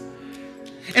yes.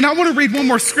 And I want to read one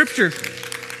more scripture,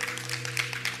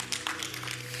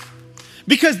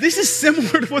 because this is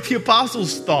similar to what the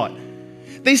apostles thought.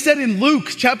 They said in Luke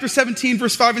chapter 17,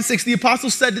 verse 5 and 6, the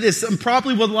apostles said to this, and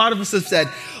probably what a lot of us have said,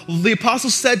 the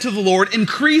apostles said to the Lord,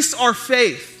 increase our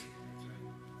faith.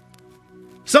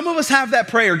 Some of us have that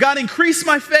prayer. God, increase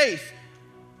my faith.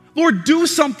 Lord, do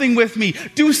something with me.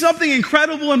 Do something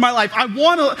incredible in my life. I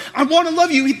want to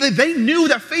love you. They knew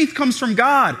that faith comes from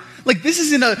God. Like, this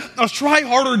isn't a try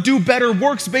harder, do better,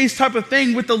 works-based type of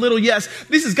thing with the little yes.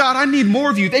 This is, God, I need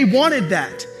more of you. They wanted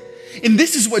that. And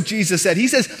this is what Jesus said. He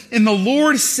says, and the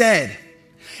Lord said,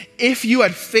 if you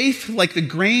had faith like the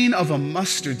grain of a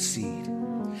mustard seed,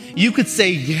 you could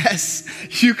say yes.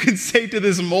 You could say to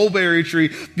this mulberry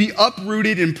tree, be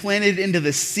uprooted and planted into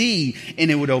the sea,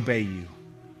 and it would obey you.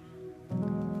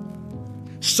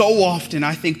 So often,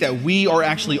 I think that we are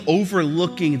actually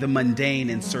overlooking the mundane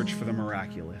in search for the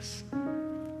miraculous.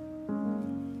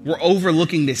 We're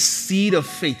overlooking this seed of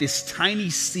faith, this tiny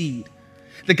seed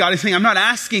that God is saying, I'm not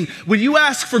asking, when you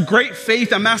ask for great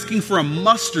faith, I'm asking for a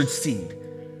mustard seed.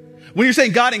 When you're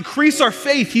saying, God, increase our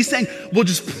faith, he's saying, well,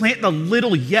 just plant the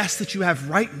little yes that you have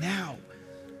right now.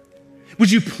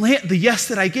 Would you plant the yes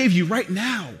that I gave you right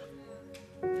now?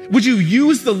 Would you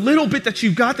use the little bit that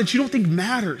you got that you don't think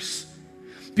matters?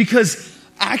 Because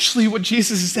actually what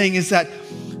Jesus is saying is that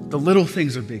the little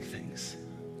things are big things.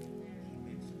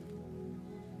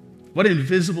 What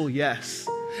invisible yes,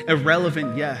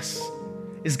 irrelevant yes,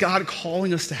 is God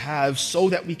calling us to have so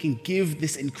that we can give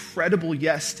this incredible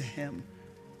yes to him.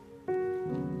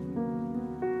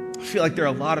 I feel like there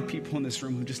are a lot of people in this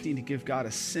room who just need to give God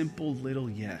a simple little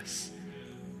yes.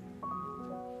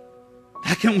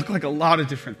 That can look like a lot of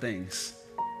different things.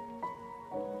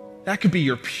 That could be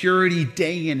your purity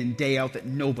day in and day out that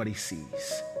nobody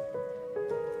sees,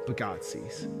 but God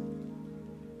sees.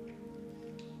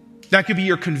 That could be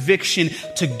your conviction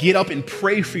to get up and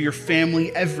pray for your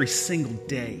family every single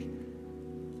day,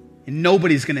 and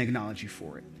nobody's going to acknowledge you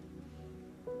for it.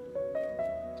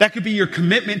 That could be your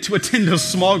commitment to attend a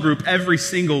small group every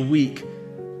single week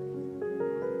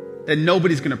that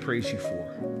nobody's going to praise you for.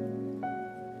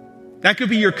 That could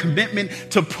be your commitment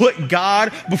to put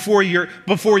God before your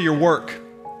work.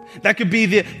 That could be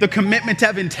the commitment to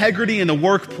have integrity in the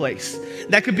workplace.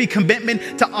 That could be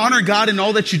commitment to honor God in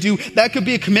all that you do. That could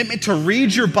be a commitment to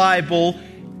read your Bible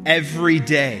every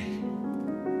day.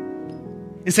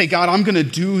 And say, God, I'm going to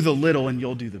do the little and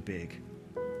you'll do the big.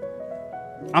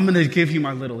 I'm going to give you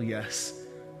my little yes.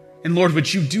 And Lord,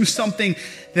 would you do something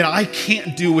that I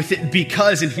can't do with it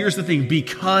because, and here's the thing,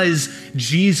 because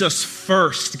Jesus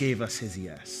first gave us his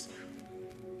yes.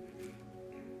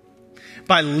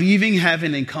 By leaving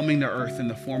heaven and coming to earth in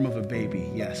the form of a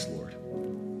baby, yes, Lord.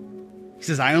 He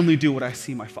says, I only do what I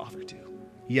see my Father do.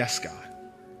 Yes, God.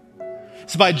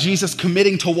 So by Jesus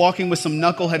committing to walking with some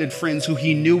knuckleheaded friends who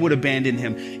he knew would abandon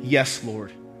him, yes,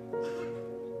 Lord.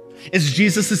 It's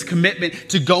Jesus' commitment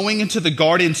to going into the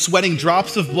garden, sweating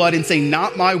drops of blood and saying,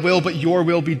 not my will, but your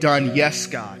will be done. Yes,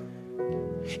 God.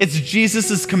 It's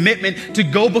Jesus' commitment to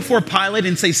go before Pilate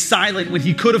and say silent when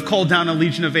he could have called down a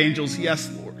legion of angels. Yes,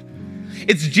 Lord.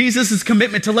 It's Jesus'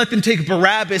 commitment to let them take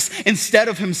Barabbas instead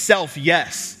of himself.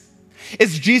 Yes.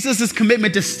 It's Jesus'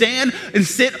 commitment to stand and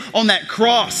sit on that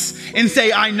cross and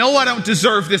say, I know I don't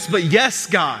deserve this, but yes,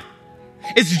 God.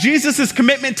 It's Jesus'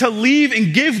 commitment to leave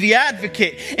and give the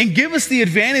advocate and give us the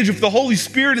advantage of the Holy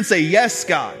Spirit and say, yes,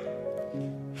 God.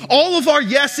 All of our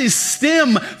yeses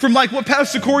stem from, like what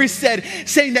Pastor Corey said,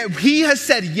 saying that he has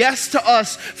said yes to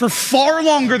us for far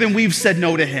longer than we've said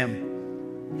no to him.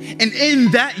 And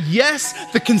in that yes,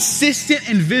 the consistent,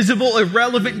 invisible,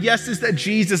 irrelevant yeses that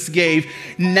Jesus gave,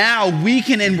 now we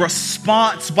can, in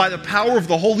response by the power of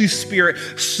the Holy Spirit,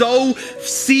 sow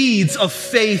seeds of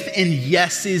faith and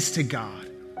yeses to God.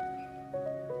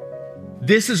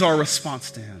 This is our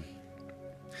response to him.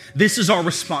 This is our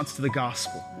response to the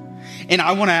gospel. And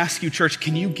I want to ask you, church,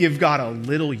 can you give God a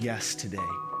little yes today?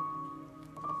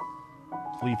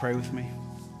 Will you pray with me?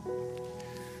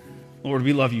 Lord,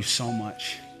 we love you so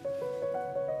much.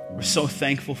 We're so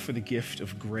thankful for the gift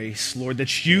of grace, Lord,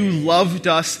 that you loved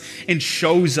us and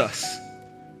chose us.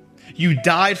 You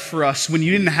died for us when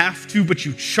you didn't have to, but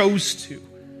you chose to.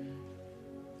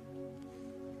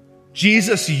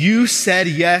 Jesus, you said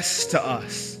yes to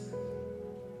us.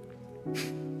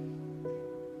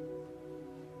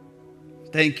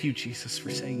 Thank you, Jesus,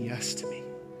 for saying yes to me.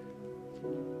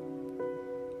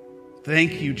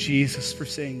 Thank you, Jesus, for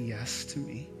saying yes to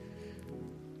me.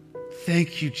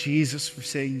 Thank you, Jesus, for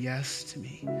saying yes to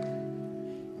me.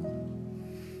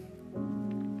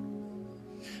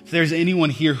 If there's anyone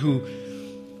here who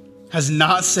has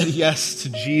not said yes to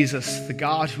Jesus, the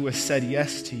God who has said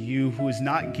yes to you, who has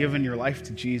not given your life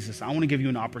to Jesus, I want to give you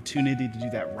an opportunity to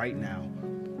do that right now.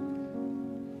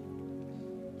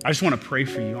 I just want to pray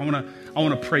for you. I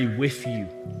want to pray with you.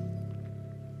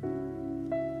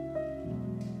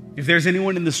 If there's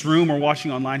anyone in this room or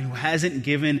watching online who hasn't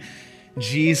given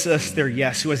Jesus their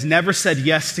yes, who has never said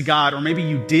yes to God, or maybe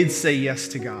you did say yes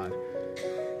to God,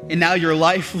 and now your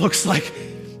life looks like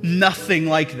nothing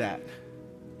like that,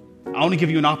 I want to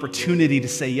give you an opportunity to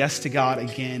say yes to God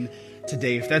again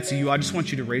today. If that's you, I just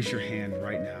want you to raise your hand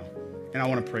right now, and I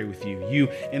want to pray with you. You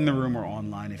in the room or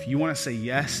online, if you want to say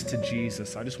yes to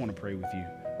Jesus, I just want to pray with you.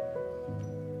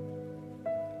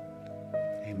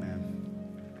 Amen.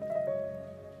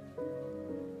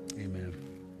 Amen.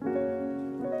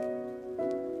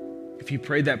 If you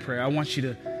prayed that prayer, I want you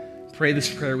to pray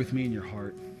this prayer with me in your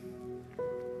heart.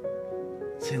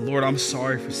 Say, Lord, I'm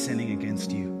sorry for sinning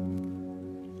against you.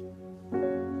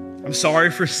 I'm sorry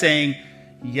for saying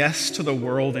yes to the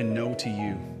world and no to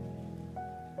you.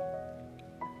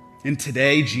 And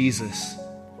today, Jesus,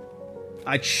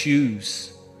 I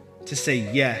choose to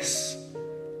say yes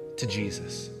to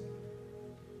Jesus.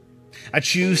 I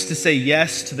choose to say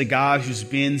yes to the God who's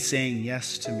been saying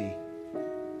yes to me.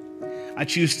 I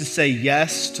choose to say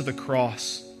yes to the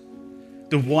cross,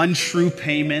 the one true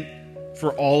payment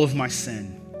for all of my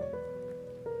sin.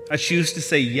 I choose to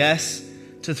say yes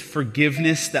to the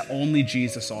forgiveness that only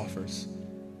Jesus offers.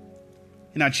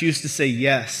 And I choose to say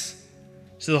yes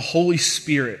to the Holy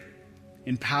Spirit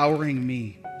empowering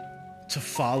me to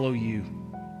follow you.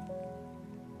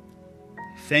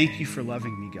 Thank you for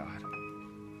loving me, God.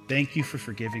 Thank you for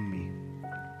forgiving me.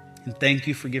 And thank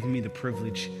you for giving me the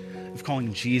privilege of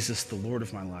calling Jesus the Lord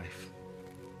of my life.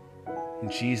 In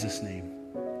Jesus' name,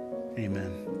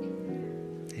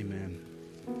 amen. Amen.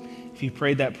 If you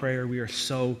prayed that prayer, we are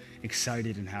so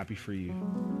excited and happy for you.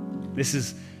 This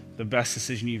is the best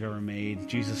decision you've ever made.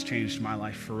 Jesus changed my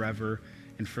life forever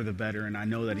and for the better, and I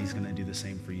know that he's going to do the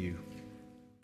same for you.